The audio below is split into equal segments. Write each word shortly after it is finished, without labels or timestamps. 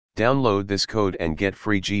Download this code and get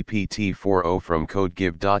free GPT-4o from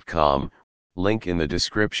codegive.com, link in the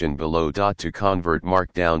description below. To convert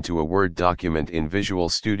Markdown to a Word document in Visual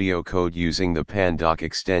Studio Code using the pandoc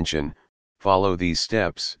extension, follow these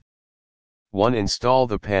steps. 1. Install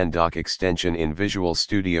the pandoc extension in Visual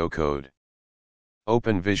Studio Code.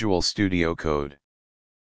 Open Visual Studio Code.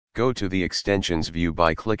 Go to the Extensions view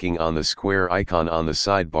by clicking on the square icon on the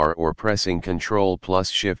sidebar or pressing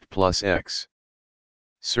ctrl+shift+x.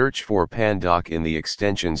 Search for pandoc in the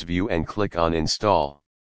Extensions view and click on Install.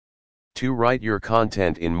 2. Write your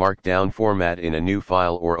content in Markdown format in a new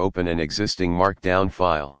file or open an existing Markdown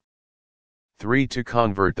file. 3. To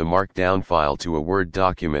convert the Markdown file to a Word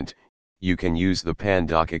document, you can use the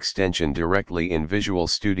pandoc extension directly in Visual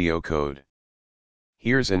Studio Code.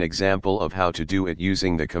 Here's an example of how to do it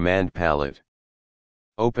using the command palette.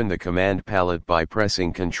 Open the command palette by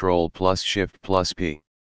pressing ctrl+shift+p.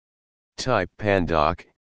 Type pandoc,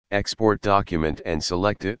 export document and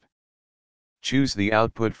select it. Choose the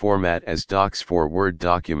output format as docs for Word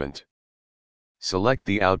document. Select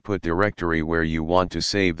the output directory where you want to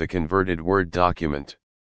save the converted Word document.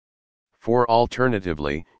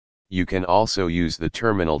 Alternatively, you can also use the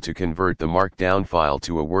terminal to convert the Markdown file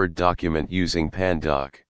to a Word document using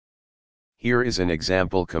pandoc. Here is an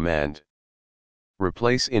example command.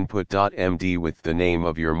 Replace input.md with the name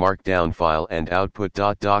of your Markdown file and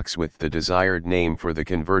output.docx with the desired name for the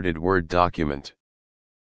converted Word document.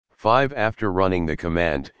 5. After running the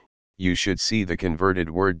command, you should see the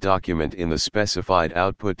converted Word document in the specified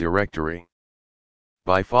output directory.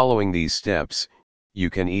 By following these steps,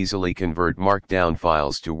 you can easily convert Markdown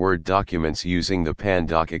files to Word documents using the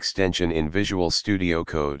pandoc extension in Visual Studio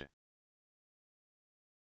Code.